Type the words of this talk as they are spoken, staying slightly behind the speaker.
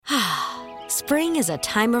Spring is a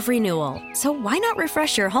time of renewal, so why not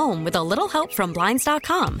refresh your home with a little help from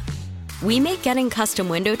Blinds.com? We make getting custom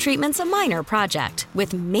window treatments a minor project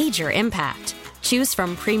with major impact. Choose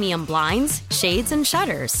from premium blinds, shades, and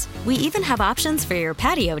shutters. We even have options for your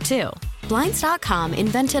patio, too. Blinds.com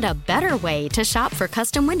invented a better way to shop for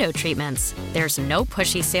custom window treatments. There's no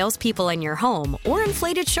pushy salespeople in your home or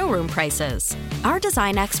inflated showroom prices. Our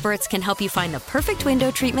design experts can help you find the perfect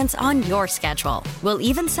window treatments on your schedule. We'll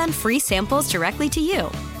even send free samples directly to you.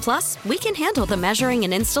 Plus, we can handle the measuring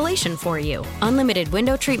and installation for you. Unlimited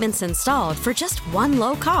window treatments installed for just one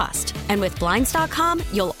low cost. And with Blinds.com,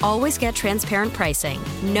 you'll always get transparent pricing.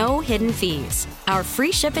 No hidden fees. Our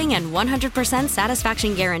free shipping and 100%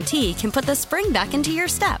 satisfaction guarantee can put the spring back into your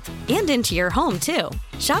step and into your home, too.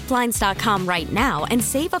 Shop Blinds.com right now and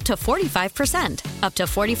save up to 45%. Up to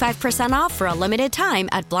 45% off for a limited time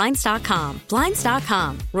at Blinds.com.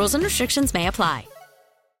 Blinds.com. Rules and restrictions may apply.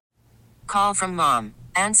 Call from mom.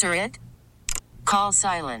 Answer it. Call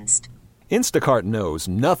silenced. Instacart knows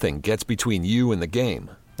nothing gets between you and the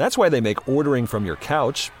game. That's why they make ordering from your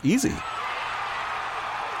couch easy.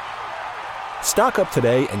 Stock up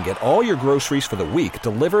today and get all your groceries for the week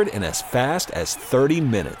delivered in as fast as 30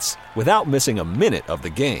 minutes without missing a minute of the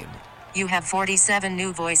game. You have 47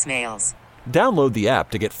 new voicemails. Download the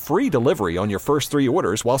app to get free delivery on your first 3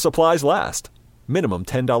 orders while supplies last. Minimum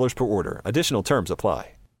 $10 per order. Additional terms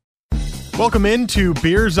apply. Welcome into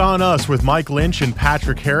Beers on Us with Mike Lynch and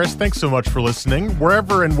Patrick Harris. Thanks so much for listening.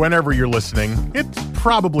 Wherever and whenever you're listening, it's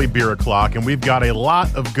probably beer o'clock, and we've got a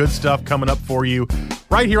lot of good stuff coming up for you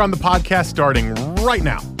right here on the podcast starting right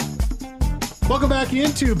now. Welcome back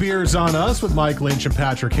into Beers on Us with Mike Lynch and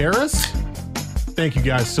Patrick Harris. Thank you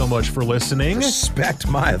guys so much for listening. Respect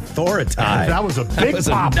my authority. That was a big pop. That was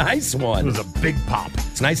a nice one. It was a big pop.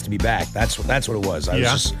 It's nice to be back. That's what it was. I was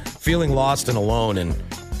just feeling lost and alone. And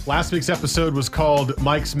last week's episode was called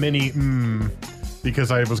Mike's Mini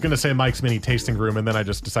because I was going to say Mike's Mini Tasting Room, and then I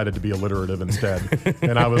just decided to be alliterative instead.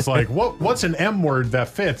 And I was like, what's an M word that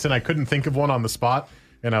fits? And I couldn't think of one on the spot,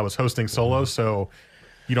 and I was hosting solo, so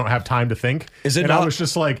you don't have time to think. I was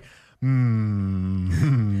just like,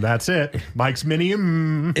 that's it. Mike's Mini.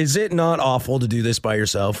 Is it not awful to do this by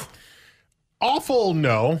yourself? Awful,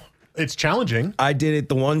 no. It's challenging. I did it.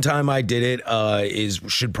 The one time I did it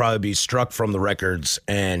should probably be struck from the records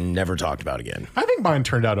and never talked about again. I think mine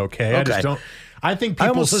turned out okay. I just don't. I think people I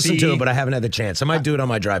almost listened to it, but I haven't had the chance. I might do it on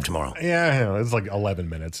my drive tomorrow. Yeah, it's like 11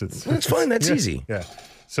 minutes. It's fine. That's easy. Yeah.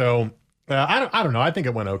 So I don't know. I think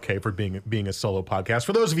it went okay for being a solo podcast.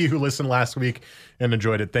 For those of you who listened last week and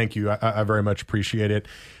enjoyed it, thank you. I very much appreciate it.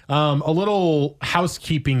 A little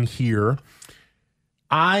housekeeping here.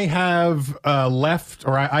 I have left,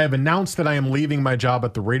 or I have announced that I am leaving my job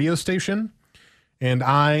at the radio station, and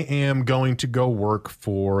I am going to go work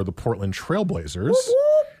for the Portland Trailblazers. Whoop,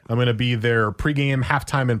 whoop. I'm going to be their pregame,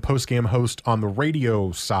 halftime, and postgame host on the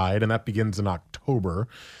radio side, and that begins in October.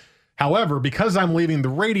 However, because I'm leaving the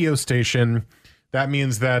radio station, that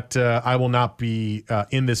means that I will not be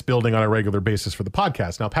in this building on a regular basis for the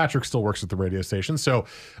podcast. Now, Patrick still works at the radio station, so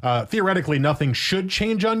theoretically, nothing should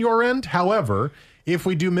change on your end. However, if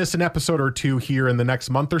we do miss an episode or two here in the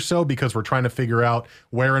next month or so because we're trying to figure out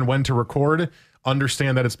where and when to record,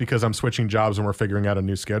 understand that it's because I'm switching jobs and we're figuring out a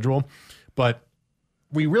new schedule. But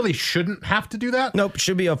we really shouldn't have to do that. Nope,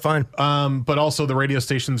 should be fine. But also the radio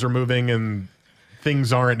stations are moving and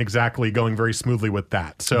things aren't exactly going very smoothly with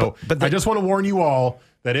that. So I just want to warn you all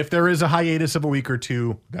that if there is a hiatus of a week or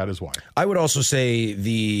two, that is why. I would also say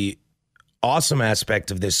the awesome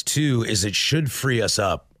aspect of this, too, is it should free us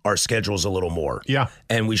up our schedules a little more. Yeah.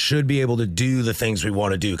 And we should be able to do the things we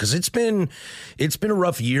want to do because it's been a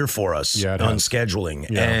rough year for us on scheduling.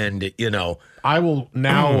 Yeah. And, I will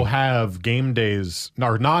now have game days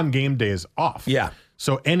or non-game days off. Yeah.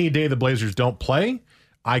 So any day the Blazers don't play,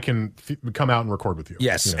 I can come out and record with you.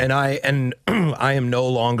 Yes. And I am no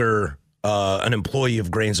longer an employee of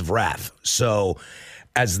Grains of Wrath. So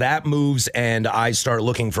as that moves and I start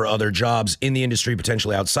looking for other jobs in the industry,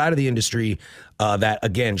 potentially outside of the industry, that,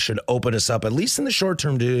 again, should open us up, at least in the short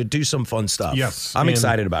term, to do some fun stuff. Yes. I'm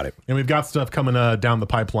excited about it. And we've got stuff coming down the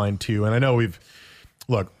pipeline, too. And I know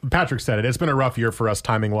look, Patrick said it. It's been a rough year for us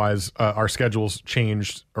timing-wise. Our schedules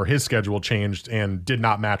changed, or his schedule changed, and did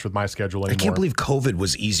not match with my schedule anymore. I can't believe COVID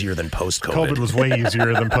was easier than post-COVID. COVID was way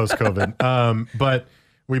easier than post-COVID. But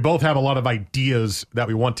we both have a lot of ideas that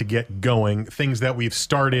we want to get going, things that we've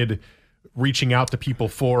started reaching out to people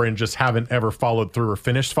for and just haven't ever followed through or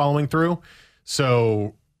finished following through.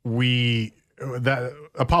 So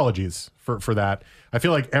apologies for that. I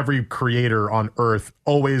feel like every creator on earth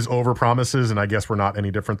always overpromises, and I guess we're not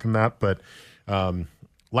any different than that. But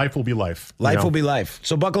life will be life. Life will be life.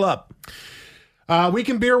 So buckle up. Week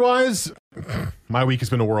in beer wise, my week has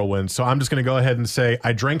been a whirlwind. So I'm just going to go ahead and say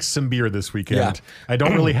I drank some beer this weekend. Yeah. I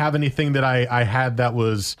don't really have anything that I had that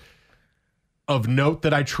was of note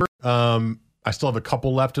that I tried. I still have a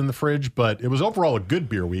couple left in the fridge, but it was overall a good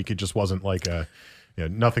beer week. It just wasn't like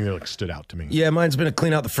nothing that like stood out to me. Yeah, mine's been a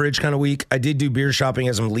clean out the fridge kind of week. I did do beer shopping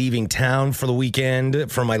as I'm leaving town for the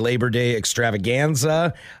weekend for my Labor Day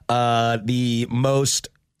extravaganza. The most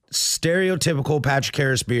stereotypical Patrick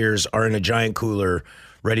Harris beers are in a giant cooler,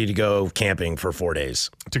 ready to go camping for 4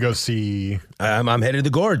 days. To go see... I'm headed to the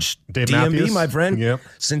Gorge. Dave DMB, Matthews? my friend. Yep.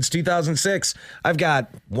 Since 2006. I've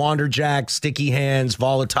got Wanderjack, Sticky Hands,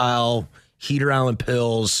 Volatile, Heater Island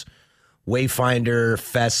Pills, Wayfinder,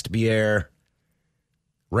 Fest Bière,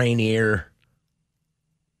 Rainier,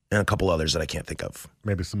 and a couple others that I can't think of.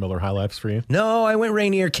 Maybe some Miller High Lifes for you? No, I went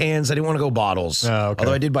Rainier cans. I didn't want to go bottles. Oh, okay.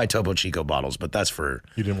 Although I did buy Topo Chico bottles, but that's for...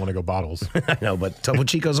 You didn't want to go bottles. I know, but Topo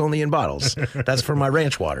Chico's only in bottles. That's for my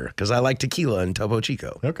ranch water, because I like tequila and Topo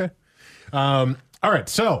Chico. Okay. All right,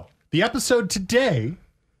 so the episode today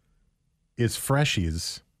is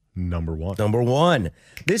Freshie's number one. Number one.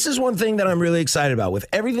 This is one thing that I'm really excited about. With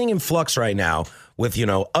everything in flux right now, with,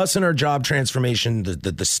 us and our job transformation,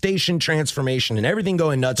 the station transformation, and everything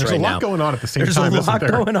going nuts There's right now. There's a lot going on at the same There's time, a lot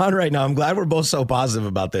isn't there? going on right now. I'm glad we're both so positive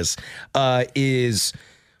about this. Is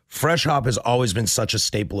Fresh Hop has always been such a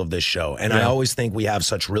staple of this show, and I always think we have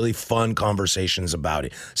such really fun conversations about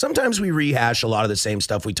it. Sometimes we rehash a lot of the same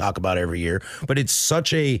stuff we talk about every year, but it's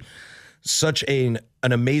such an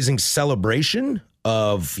amazing celebration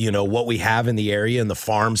of, what we have in the area, and the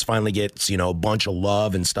farms finally gets, a bunch of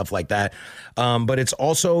love and stuff like that. But it's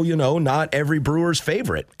also, not every brewer's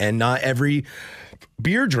favorite and not every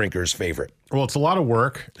beer drinker's favorite. Well, it's a lot of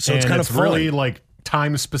work. So it's kind of fun. Really like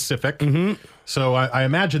time specific. Mm-hmm. So I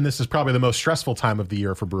imagine this is probably the most stressful time of the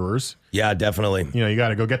year for brewers. Yeah, definitely. You got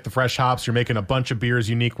to go get the fresh hops. You're making a bunch of beers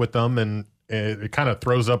unique with them, and it kind of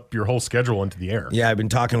throws up your whole schedule into the air. Yeah, I've been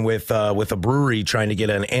talking with a brewery trying to get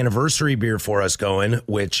an anniversary beer for us going,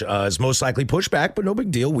 which is most likely pushback, but no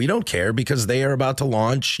big deal. We don't care because they are about to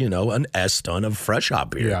launch, an S-ton of fresh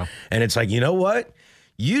hop beer. Yeah. And it's like, you know what?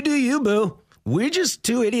 You do you, boo. We're just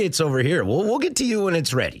two idiots over here. We'll get to you when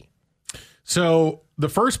it's ready. So the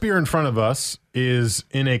first beer in front of us is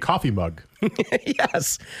in a coffee mug.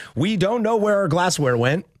 Yes. We don't know where our glassware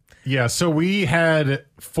went. Yeah, so we had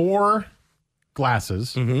 4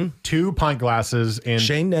 glasses, 2 pint glasses, and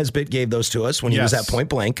Shane Nesbitt gave those to us when he was at Point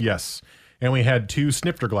Blank. Yes, and we had 2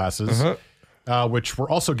 snifter glasses, which were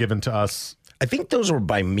also given to us. I think those were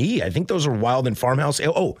by me. I think those were Wild and Farmhouse.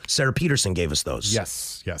 Oh, Sarah Peterson gave us those.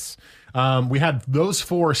 Yes. We had those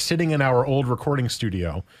 4 sitting in our old recording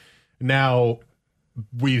studio. Now,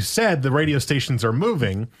 we said the radio stations are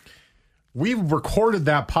moving. We recorded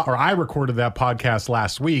that, I recorded that podcast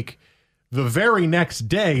last week. The very next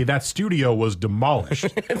day, that studio was demolished.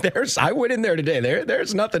 I went in there today.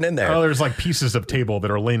 There's nothing in there. Oh, there's like pieces of table that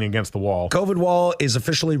are leaning against the wall. COVID wall is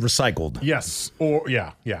officially recycled. Yes.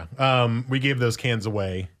 Yeah. We gave those cans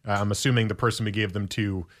away. I'm assuming the person we gave them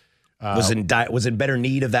to was in better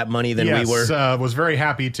need of that money than we were. Was very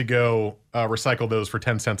happy to go recycle those for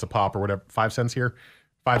 10 cents a pop or whatever. 5 cents here,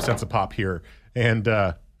 5 cents a pop here, and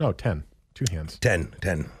 10. 2 hands. 10.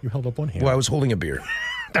 You held up one hand. Well, I was holding a beer.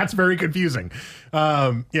 That's very confusing.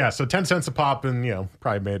 So 10 cents a pop, and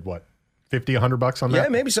probably made what, $50, $100 on that? Yeah,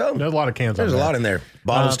 maybe so. There's a lot of cans. There's a lot in there.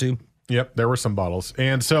 Bottles too. Yep, there were some bottles,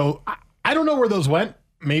 and so I don't know where those went.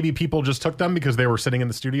 Maybe people just took them because they were sitting in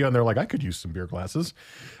the studio and they're like, I could use some beer glasses.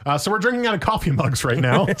 So we're drinking out of coffee mugs right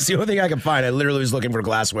now. It's the only thing I could find. I literally was looking for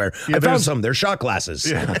glassware. I found some. They're shot glasses.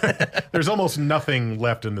 Yeah. There's almost nothing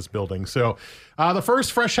left in this building. So the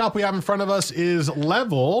first fresh hop we have in front of us is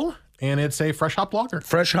Level, and it's a fresh hop lager.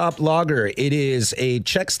 Fresh hop lager. It is a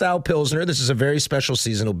Czech style Pilsner. This is a very special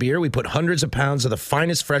seasonal beer. We put hundreds of pounds of the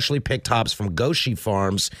finest freshly picked hops from Goshi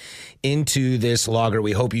Farms into this lager.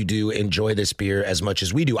 We hope you do enjoy this beer as much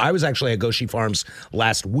as we do. I was actually at Goshi Farms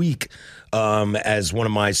last week as one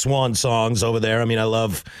of my swan songs over there. I mean, I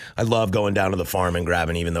love going down to the farm and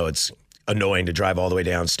grabbing, even though it's annoying to drive all the way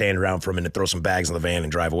down, stand around for a minute, throw some bags in the van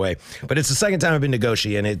and drive away. But it's the second time I've been to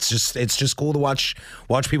Goshi, and it's just cool to watch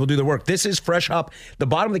people do their work. This is fresh hop. The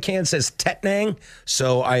bottom of the can says Tettnang,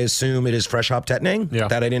 so I assume it is fresh hop Tettnang. Yeah.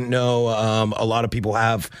 That I didn't know. A lot of people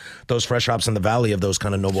have those fresh hops in the valley of those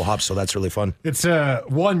kind of noble hops, so that's really fun. It's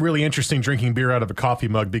one really interesting drinking beer out of a coffee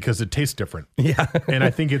mug because it tastes different. Yeah. And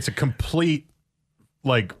I think it's a complete,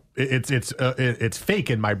 it's fake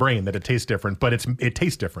in my brain that it tastes different, but it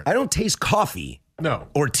tastes different. I don't taste coffee. No.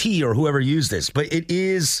 Or tea or whoever used this, but it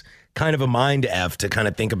is kind of a mind F to kind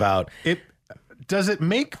of think about. Does it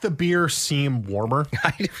make the beer seem warmer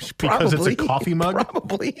because it's a coffee mug?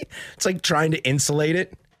 Probably. It's like trying to insulate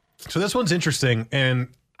it. So this one's interesting, and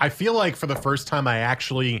I feel like for the first time I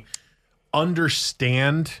actually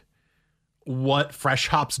understand what fresh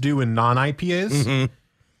hops do in non-IPAs.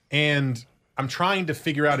 And I'm trying to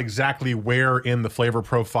figure out exactly where in the flavor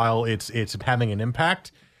profile it's having an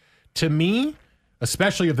impact. To me,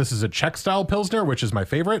 especially if this is a Czech style Pilsner, which is my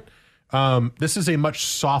favorite, this is a much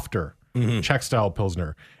softer Czech style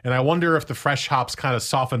Pilsner. And I wonder if the fresh hops kind of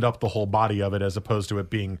softened up the whole body of it as opposed to it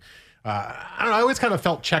being, I don't know, I always kind of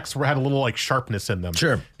felt Czechs had a little like sharpness in them.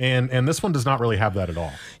 Sure. And this one does not really have that at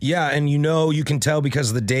all. Yeah, and you can tell because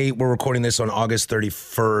of the date. We're recording this on August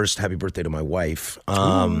 31st. Happy birthday to my wife.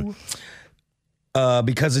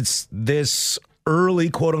 Because it's this early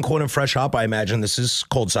quote unquote and fresh hop, I imagine this is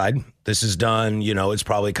cold side. This is done, it's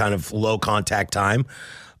probably kind of low contact time.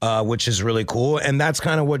 Which is really cool. And that's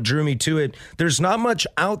kind of what drew me to it. There's not much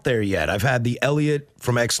out there yet. I've had the Elliot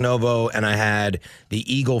from Ex Novo and I had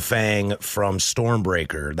the Eagle Fang from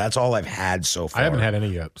Stormbreaker. That's all I've had so far. I haven't had any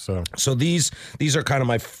yet. So these are kind of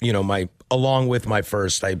my along with my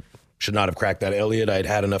first. I should not have cracked that Elliot. I'd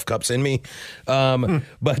had enough cups in me.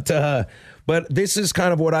 But this is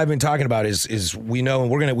kind of what I've been talking about is we know,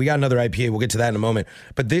 and we got another IPA. We'll get to that in a moment.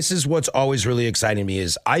 But this is what's always really exciting me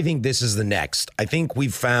is I think this is the next. I think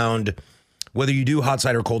we've found, whether you do hot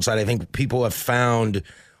side or cold side, I think people have found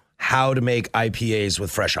how to make IPAs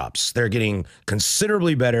with fresh hops. They're getting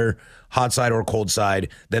considerably better hot side or cold side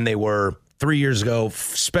than they were 3 years ago,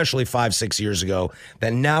 especially 5-6 years ago.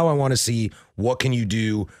 That now I want to see what can you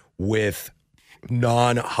do with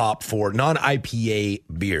non-IPA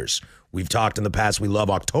beers. We've talked in the past, we love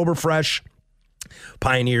Oktoberfresh,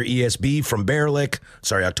 Pioneer ESB from Berlick.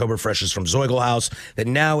 Sorry, Oktoberfresh is from Zeugelhaus. That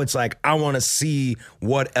now it's like, I want to see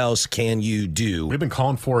what else can you do. We've been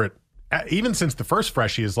calling for it even since the first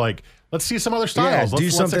Freshie is like, let's see some other styles. Yeah,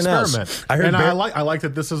 let's something experiment. else. I like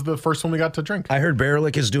that this is the first one we got to drink. I heard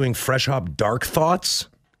Berlick is doing fresh hop dark thoughts.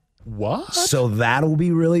 What? So that'll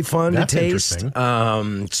be really fun That's to taste.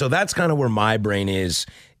 interesting. So that's kind of where my brain is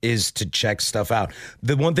to check stuff out.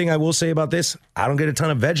 The one thing I will say about this, I don't get a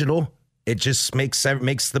ton of vegetal. It just makes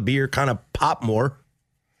the beer kind of pop more.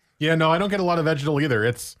 Yeah, no, I don't get a lot of vegetal either.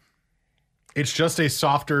 It's just a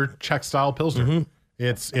softer Czech style Pilsner.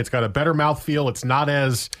 It's got a better mouthfeel. It's not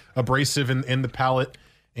as abrasive in the palate.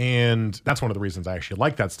 And that's one of the reasons I actually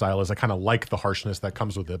like that style is I kind of like the harshness that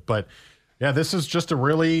comes with it. But yeah, this is just a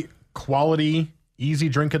really quality, easy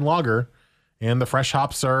drinking lager. And the fresh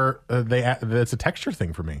hops are, it's a texture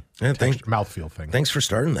thing for me. Yeah, mouthfeel thing. Thanks for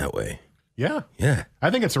starting that way. Yeah. Yeah. I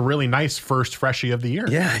think it's a really nice first Freshie of the year.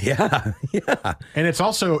 Yeah. And it's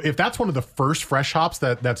also, if that's one of the first fresh hops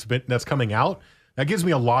that's coming out, that gives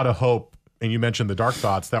me a lot of hope. And you mentioned the Dark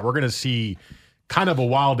Thoughts, that we're going to see kind of a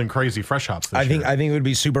wild and crazy fresh hops this year. I think it would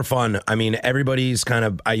be super fun. I mean, everybody's kind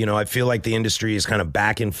of, I feel like the industry is kind of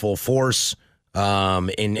back in full force.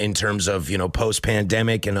 In terms of,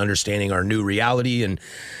 post-pandemic and understanding our new reality and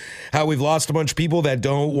how we've lost a bunch of people that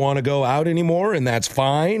don't want to go out anymore, and that's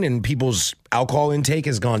fine. And people's alcohol intake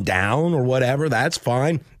has gone down or whatever. That's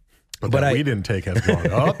fine. But weed intake has gone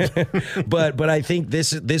up. but I think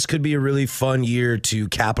this could be a really fun year to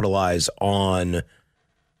capitalize on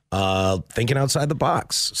thinking outside the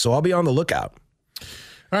box. So I'll be on the lookout.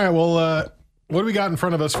 All right. Well, what do we got in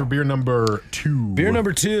front of us for beer number 2? Beer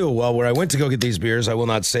number 2. Well, where I went to go get these beers, I will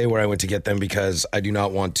not say where I went to get them because I do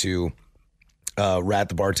not want to rat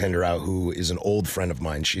the bartender out, who is an old friend of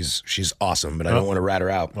mine. She's awesome, but I don't want to rat her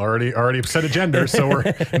out. Already set a gender, so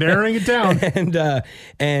we're narrowing it down.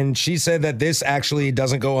 And she said that this actually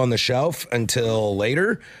doesn't go on the shelf until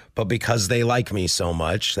later, but because they like me so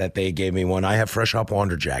much that they gave me one. I have Fresh Hop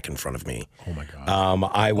Wanderjack in front of me. Oh my god! Oh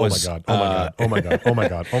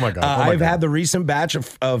my god! I've had the recent batch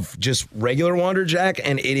of just regular Wanderjack,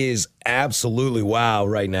 and it is absolutely wow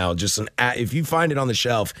right now. If you find it on the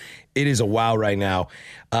shelf, it is a wow right now.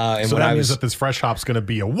 And so that means that this fresh hop's going to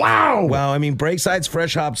be a wow. Well, I mean, Breakside's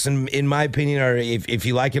fresh hops, in my opinion, are if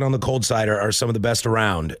you like it on the cold side, are some of the best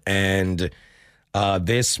around. And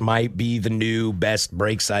this might be the new best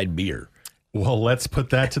Breakside beer. Well, let's put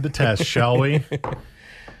that to the test, shall we?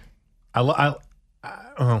 I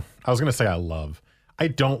was going to say I love. I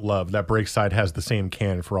don't love that Breakside has the same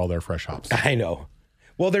can for all their fresh hops. I know.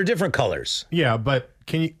 Well, they're different colors. Yeah, but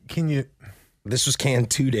can you? This was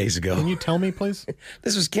canned 2 days ago. Can you tell me, please?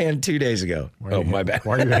 This was canned 2 days ago. My bad.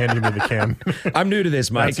 Why are you handing me the can? I'm new to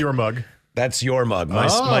this, Mike. That's your mug. That's your mug.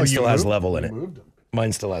 Mine still has level in it.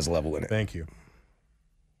 Mine still has level in it. Thank you.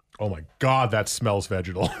 Oh my God, that smells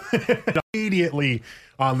vegetal. Immediately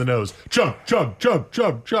on the nose. Chug, chug, chug,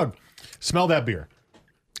 chug, chug. Smell that beer.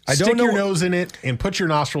 I Stick don't know your nose in it and put your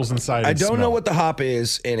nostrils inside. I don't know what the hop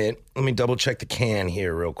is in it. Let me double check the can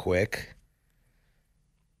here real quick.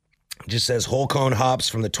 It just says whole cone hops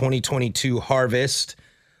from the 2022 harvest.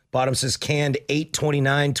 Bottom says canned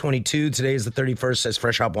 8/29/22. Today is the 31st. Says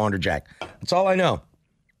fresh hop Wanderjack. That's all I know.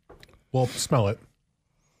 Well, smell it.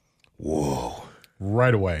 Whoa.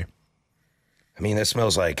 Right away. I mean, that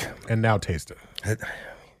smells like. And now taste it.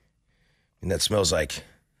 And that smells like.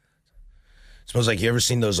 Smells like, you ever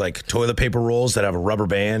seen those like toilet paper rolls that have a rubber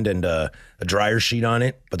band and a dryer sheet on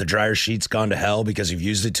it, but the dryer sheet's gone to hell because you've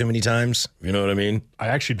used it too many times? You know what I mean? I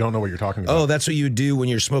actually don't know what you're talking about. Oh, that's what you do when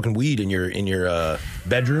you're smoking weed in your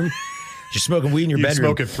bedroom. You're smoking weed in your bedroom.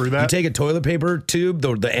 Smoke it through that? You take a toilet paper tube,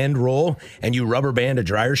 the end roll, and you rubber band a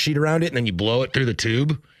dryer sheet around it, and then you blow it through the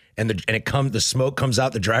tube, and the smoke comes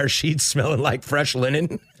out the dryer sheet smelling like fresh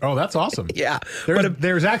linen. Oh, that's awesome. Yeah.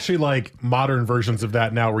 There's actually like modern versions of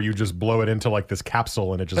that now where you just blow it into like this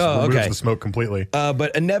capsule and it just removes the smoke completely.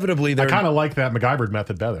 But inevitably, I kind of like that MacGyver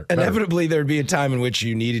method better. Inevitably, there'd be a time in which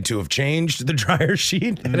you needed to have changed the dryer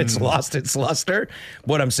sheet and it's lost its luster.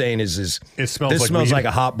 What I'm saying is it smells this like smells weed. like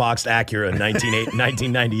a hot boxed Acura in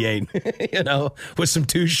 1998, you know, with some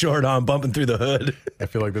Too Short on bumping through the hood. I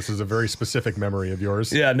feel like this is a very specific memory of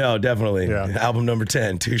yours. Yeah, no, definitely. Yeah. Album number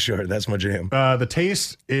 10, Too Short. That's my jam. The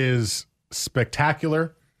taste is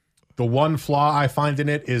spectacular. The one flaw I find in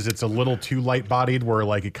it is it's a little too light bodied where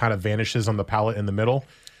like it kind of vanishes on the palate in the middle.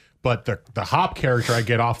 But the hop character I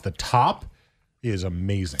get off the top is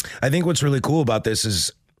amazing. I think what's really cool about this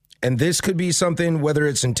is, and this could be something, whether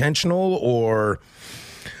it's intentional or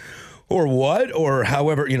what, or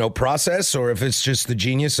however, you know, process, or if it's just the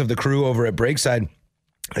genius of the crew over at Breakside,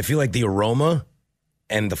 I feel like the aroma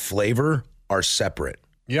and the flavor are separate.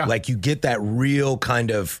 Yeah. Like you get that real kind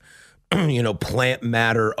of, you know, plant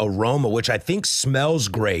matter aroma, which I think smells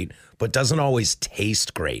great, but doesn't always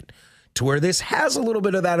taste great. To where this has a little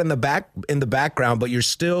bit of that in the background, but you're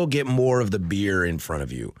still getting more of the beer in front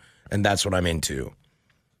of you. And that's what I'm into.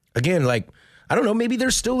 Again, like, I don't know, maybe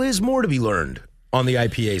there still is more to be learned on the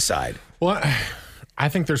IPA side. Well, I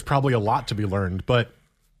think there's probably a lot to be learned, but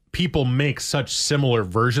people make such similar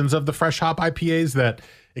versions of the fresh hop IPAs that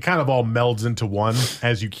it kind of all melds into one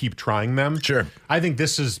as you keep trying them. Sure. I think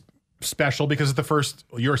this is special because the first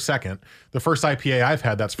IPA I've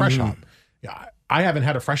had that's fresh hop. Yeah, I haven't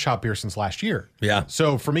had a fresh hop beer since last year. Yeah.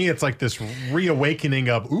 So for me, it's like this reawakening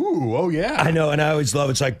of, ooh, oh yeah. I know, and I always love,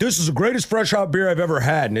 it's like, this is the greatest fresh hop beer I've ever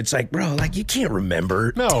had. And it's like, bro, like you can't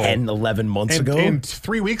remember 10, 11 months ago. And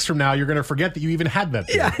 3 weeks from now, you're going to forget that you even had that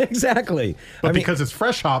beer. Yeah, exactly. But because it's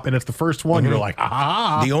fresh hop and it's the first one, you're like,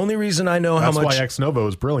 ah. The only reason I know That's how much... why Ex Novo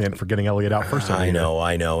is brilliant for getting Elliot out first. I know.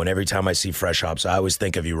 And every time I see fresh hops, I always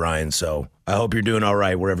think of you, Ryan. So I hope you're doing all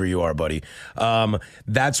right wherever you are, buddy.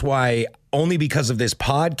 That's why, only because of this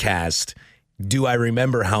podcast, do I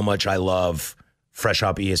remember how much I love Fresh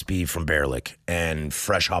Hop ESB from Bearlick and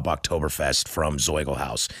Fresh Hop Oktoberfest from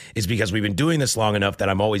Zeugelhaus. Is because we've been doing this long enough that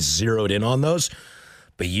I'm always zeroed in on those.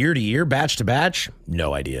 But year to year, batch to batch,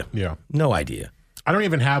 no idea. Yeah. No idea. I don't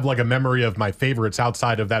even have like a memory of my favorites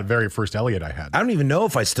outside of that very first Elliot I had. I don't even know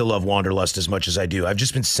if I still love Wanderlust as much as I do. I've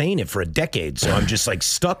just been saying it for a decade, so I'm just like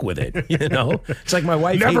stuck with it. You know, it's like my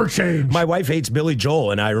wife never changed. My wife hates Billy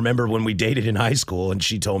Joel, and I remember when we dated in high school, and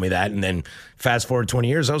she told me that. And then fast forward 20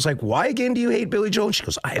 years, I was like, "Why again do you hate Billy Joel?" And she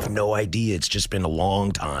goes, "I have no idea. It's just been a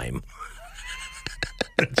long time."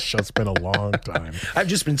 It's just been a long time. I've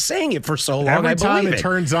just been saying it for so long. Every I time believe it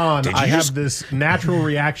turns on, Did I you have this natural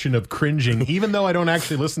reaction of cringing, even though I don't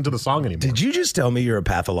actually listen to the song anymore. Did you just tell me you're a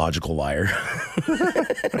pathological liar?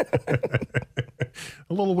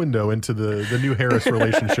 A little window into the new Harris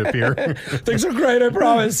relationship here. Things are great, I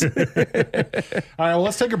promise. All right, well,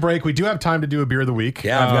 let's take a break. We do have time to do a beer of the week.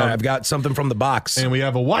 Yeah, I've got something from the box. And we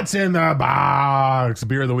have a What's in the Box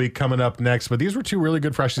beer of the week coming up next. But these were two really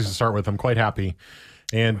good freshies to start with. I'm quite happy.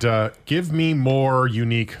 And give me more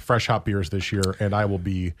unique fresh hop beers this year, and I will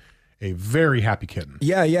be a very happy kitten.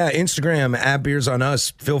 Yeah. Instagram,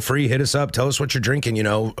 @BeersOnUs. Feel free, hit us up. Tell us what you're drinking. You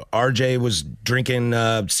know, RJ was drinking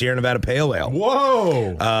Sierra Nevada Pale Ale.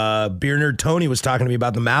 Whoa! Beer Nerd Tony was talking to me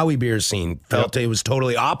about the Maui beer scene. Felt it was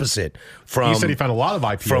totally opposite from. He said he found a lot of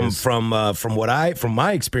IPAs from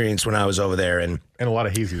my experience when I was over there, and a lot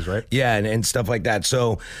of hazies, right? Yeah, and stuff like that.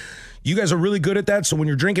 So. You guys are really good at that. So when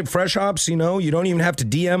you're drinking fresh hops, you know, you don't even have to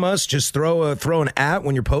DM us. Just throw an @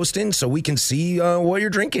 when you're posting so we can see what you're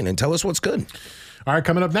drinking and tell us what's good. All right,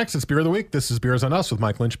 coming up next, it's Beer of the Week. This is Beers on Us with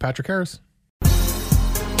Mike Lynch, Patrick Harris.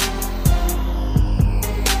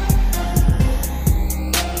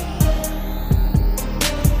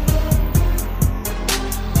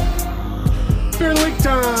 Beer of the Week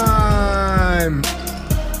time! time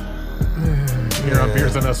here on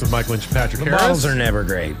Beers on Us with Mike Lynch and Patrick Harris. Bottles are never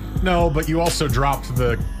great. No, but you also dropped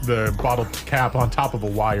the bottle cap on top of a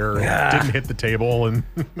wire and didn't hit the table. And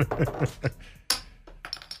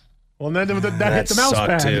well, and then that hit the mouse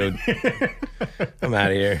pad. Dude. I'm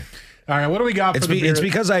out of here. All right, what do we got for the beer? It's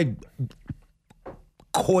because I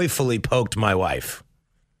coyfully poked my wife.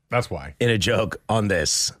 That's why. In a joke on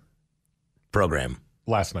this program.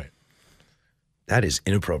 Last night. That is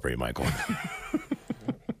inappropriate, Michael.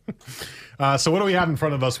 So what do we have in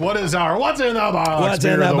front of us? What's in the box? What's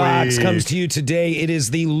in the box comes to you today. It is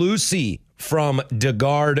the Lucy from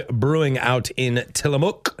DeGard Brewing out in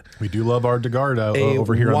Tillamook. We do love our DeGard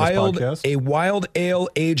over here on this podcast. A wild ale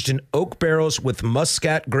aged in oak barrels with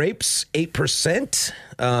muscat grapes, 8%.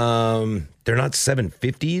 They're not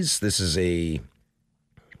 750s. This is a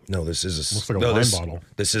looks like a wine bottle.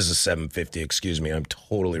 This is a 750. Excuse me, I'm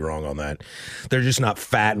totally wrong on that. They're just not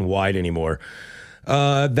fat and wide anymore.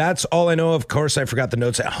 That's all I know. Of course, I forgot the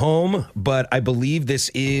notes at home, but I believe this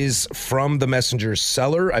is from the Messenger's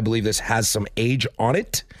cellar. I believe this has some age on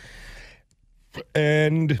it,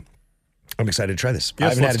 and I'm excited to try this. Yes, I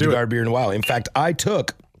haven't had a DeGard beer in a while. In fact, I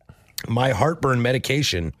took my heartburn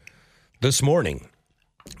medication this morning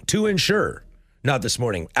to ensure, not this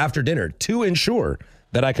morning, after dinner, to ensure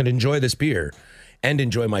that I could enjoy this beer and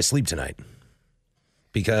enjoy my sleep tonight.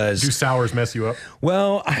 Because do sours mess you up?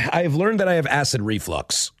 Well, I've learned that I have acid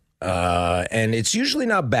reflux, and it's usually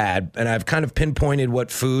not bad. And I've kind of pinpointed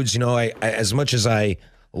what foods, I as much as I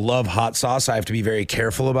love hot sauce, I have to be very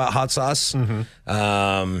careful about hot sauce,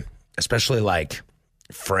 especially like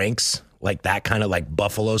Frank's, like that kind of like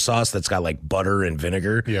buffalo sauce that's got like butter and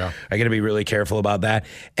vinegar. Yeah, I got to be really careful about that.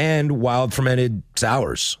 And wild fermented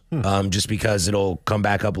sours, just because it'll come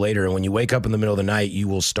back up later. And when you wake up in the middle of the night, you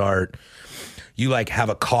will start. You like have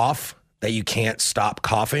a cough that you can't stop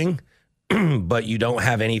coughing, but you don't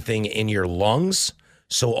have anything in your lungs.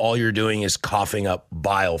 So all you're doing is coughing up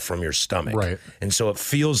bile from your stomach. Right. And so it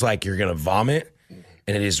feels like you're going to vomit,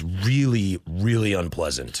 and it is really, really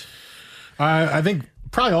unpleasant. I think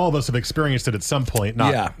probably all of us have experienced it at some point.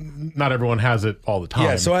 Not everyone has it all the time.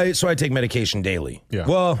 Yeah, so I take medication daily. Yeah.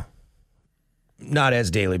 Well, not as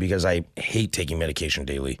daily because I hate taking medication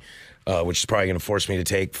daily. Which is probably going to force me to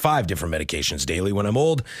take 5 different medications daily when I'm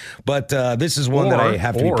old. But this is one that I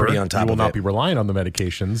have to be pretty on top of. You will not be relying on the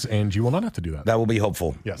medications, and you will not have to do that. That will be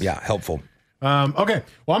hopeful. Yes. Yeah, helpful. Okay.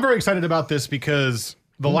 Well, I'm very excited about this because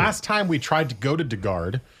the last time we tried to go to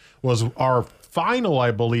DeGard was our final,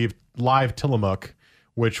 I believe, live Tillamook,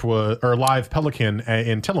 which was or live Pelican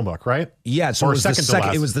in Tillamook, right? Yeah, so it was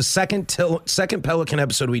the second Pelican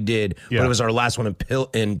episode we did, but it was our last one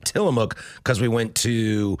in Tillamook because we went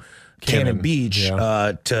to Cannon Beach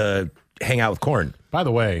to hang out with Corn. By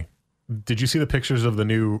the way, did you see the pictures of the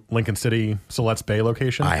new Lincoln City Siletz Bay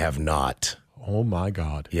location? I have not. Oh my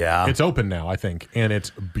God. Yeah. It's open now, I think, and it's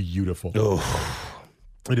beautiful. Oh.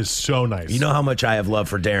 It is so nice. You know how much I have love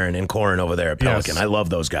for Darren and Corn over there at Pelican. Yes. I love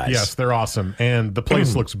those guys. Yes, they're awesome. And the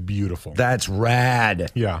place looks beautiful. That's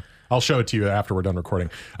rad. Yeah. I'll show it to you after we're done recording.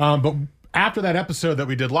 But after that episode that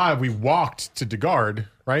we did live, we walked to DeGard,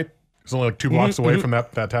 right? It's only like 2 blocks away from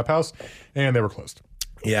that tap house, and they were closed.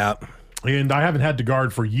 Yeah. And I haven't had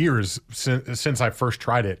DeGard for years since I first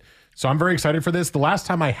tried it. So I'm very excited for this. The last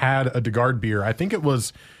time I had a DeGard beer, I think it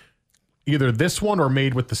was either this one or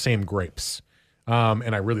made with the same grapes.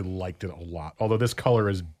 And I really liked it a lot. Although this color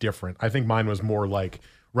is different. I think mine was more like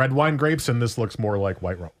red wine grapes, and this looks more like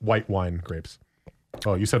white wine grapes.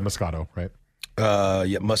 Oh, you said Moscato, right?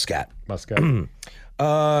 Yeah, Muscat.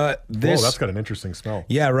 Whoa, that's got an interesting smell.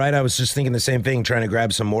 Yeah, right. I was just thinking the same thing, trying to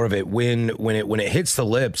grab some more of it. When it hits the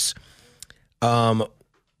lips,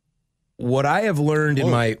 what I have learned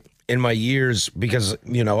in my years, because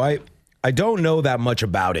I don't know that much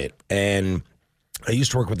about it, and I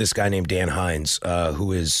used to work with this guy named Dan Hines,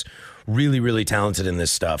 who is really, really talented in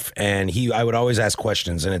this stuff. And I would always ask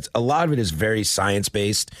questions, and a lot of it is very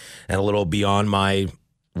science-based and a little beyond my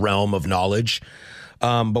realm of knowledge.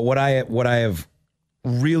 But what I have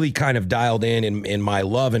really kind of dialed in my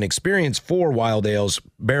love and experience for wild ales,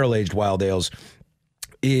 barrel-aged wild ales,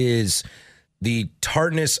 is the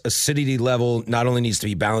tartness acidity level not only needs to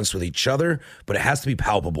be balanced with each other, but it has to be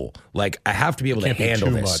palpable. Like, I have to be able to handle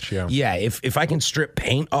this. Yeah, if I can strip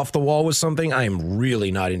paint off the wall with something, I am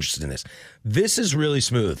really not interested in this. This is really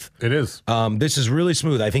smooth. It is. This is really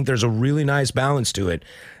smooth. I think there's a really nice balance to it.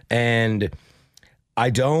 And I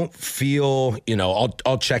don't feel,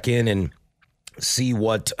 I'll check in and see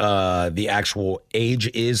what the actual age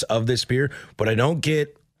is of this beer, but I don't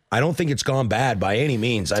think it's gone bad by any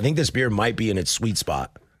means. I think this beer might be in its sweet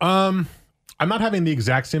spot. I I'm not having the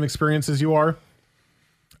exact same experience as you are.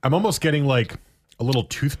 I'm almost getting like a little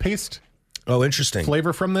toothpaste. Oh, interesting.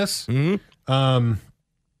 Flavor from this. Mm-hmm.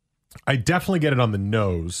 I definitely get it on the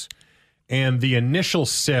nose. And the initial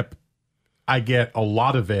sip, I get a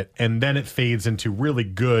lot of it. And then it fades into really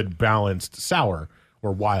good, balanced sour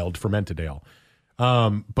or wild fermented ale.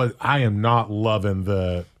 But I am not loving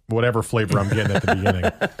the whatever flavor I'm getting at the beginning.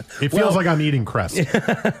 It feels like I'm eating crust.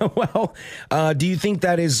 Well, do you think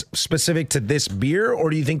that is specific to this beer, or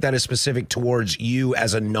do you think that is specific towards you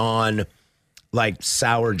as a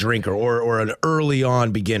sour drinker or an early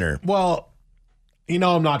on beginner? Well,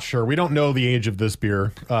 I'm not sure. We don't know the age of this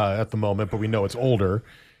beer at the moment, but we know it's older.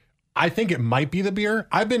 I think it might be the beer.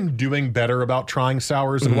 I've been doing better about trying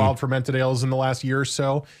sours and wild fermented ales in the last year or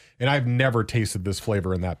so, and I've never tasted this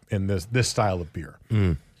flavor in this style of beer.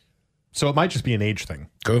 So it might just be an age thing.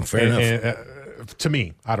 Good, fair enough. To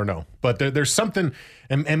me, I don't know. But there's something,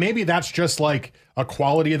 and maybe that's just like a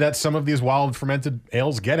quality that some of these wild fermented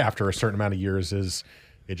ales get after a certain amount of years is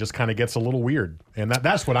it just kind of gets a little weird. And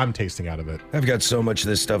that's what I'm tasting out of it. I've got so much of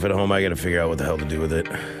this stuff at home, I got to figure out what the hell to do with it.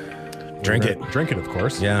 Drink it. Drink it, of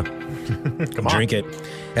course. Yeah. Come on. Drink it.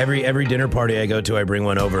 Every dinner party I go to, I bring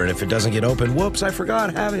one over, and if it doesn't get open, whoops, I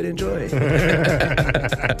forgot. Have it. Enjoy.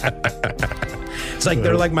 It's like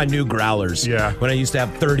they're like my new growlers. Yeah. When I used to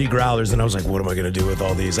have 30 growlers, and I was like, what am I going to do with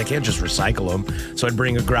all these? I can't just recycle them. So I'd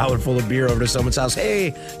bring a growler full of beer over to someone's house.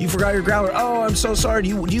 Hey, you forgot your growler. Oh, I'm so sorry. Do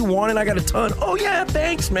you want it? I got a ton. Oh, yeah,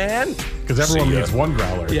 thanks, man. Because everyone needs one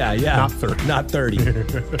growler. Yeah. Not 30. Not 30. All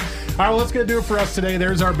right, well, that's going to do it for us today.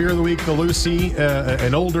 There's our beer of the week, the Lucy,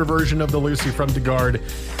 an older version of the Lucy from DeGard.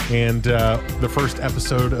 And the first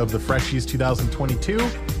episode of the Freshies 2022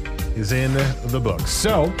 is in the books.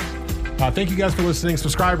 So thank you guys for listening.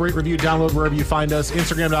 Subscribe, rate, review, download wherever you find us.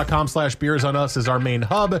 Instagram.com/beersunus is our main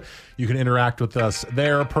hub. You can interact with us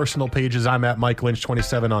there. Personal pages, I'm at Mike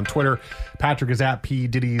Lynch27 on Twitter. Patrick is at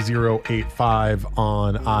PDiddy085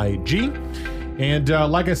 on IG. And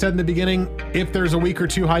like I said in the beginning, if there's a week or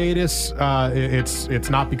two hiatus, it's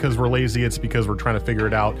not because we're lazy. It's because we're trying to figure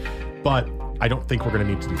it out. But I don't think we're going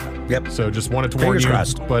to need to do that. Yep. So just wanted to warn you.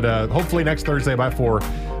 Crossed. But hopefully next Thursday by 4,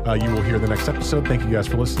 you will hear the next episode. Thank you guys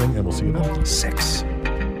for listening, and we'll see you then. 6.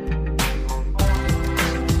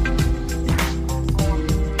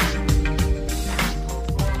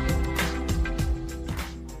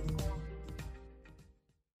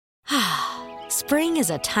 Spring is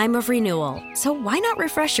a time of renewal, so why not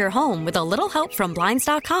refresh your home with a little help from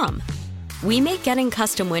Blinds.com? We make getting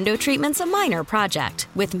custom window treatments a minor project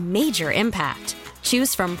with major impact.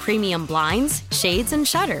 Choose from premium blinds, shades, and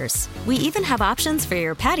shutters. We even have options for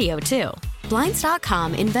your patio, too.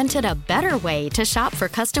 Blinds.com invented a better way to shop for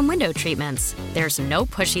custom window treatments. There's no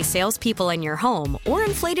pushy salespeople in your home or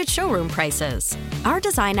inflated showroom prices. Our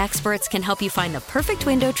design experts can help you find the perfect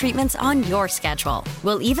window treatments on your schedule.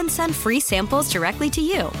 We'll even send free samples directly to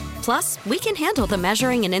you. Plus, we can handle the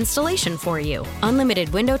measuring and installation for you. Unlimited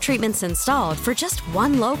window treatments installed for just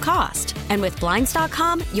one low cost. And with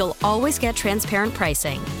Blinds.com, you'll always get transparent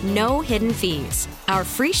pricing. No hidden fees. Our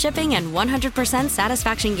free shipping and 100%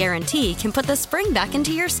 satisfaction guarantee can put the spring back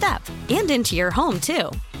into your step and into your home,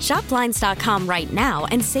 too. Shop Blinds.com right now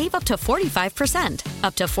and save up to 45%.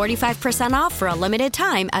 Up to 45% off for a limited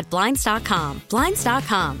time at Blinds.com.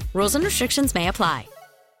 Blinds.com. Rules and restrictions may apply.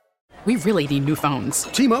 We really need new phones.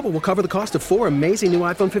 T-Mobile will cover the cost of 4 amazing new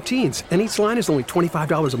iPhone 15s, and each line is only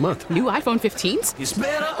 $25 a month. New iPhone 15s? It's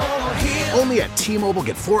better over here. Only at T-Mobile,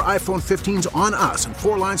 get 4 iPhone 15s on us and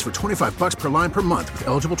 4 lines for $25 per line per month with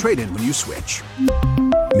eligible trade-in when you switch.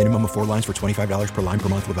 Minimum of 4 lines for $25 per line per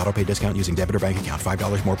month with autopay discount using debit or bank account.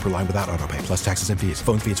 $5 more per line without autopay, plus taxes and fees.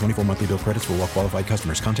 Phone fee at 24 monthly bill credits for well-qualified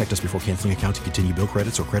customers. Contact us before canceling account to continue bill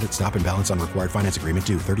credits or credit stop and balance on required finance agreement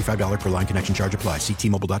due. $35 per line connection charge applies. See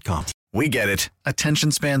T-Mobile.com. We get it.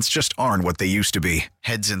 Attention spans just aren't what they used to be.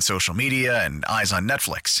 Heads in social media and eyes on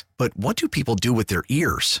Netflix. But what do people do with their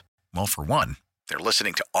ears? Well, for one, they're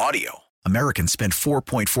listening to audio. Americans spend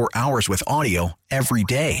 4.4 hours with audio every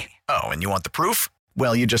day. Oh, and you want the proof?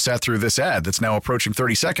 Well, you just sat through this ad that's now approaching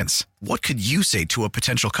 30 seconds. What could you say to a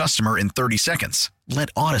potential customer in 30 seconds? Let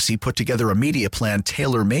Odyssey put together a media plan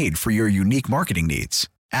tailor-made for your unique marketing needs.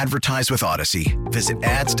 Advertise with Odyssey. Visit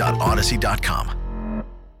ads.odyssey.com.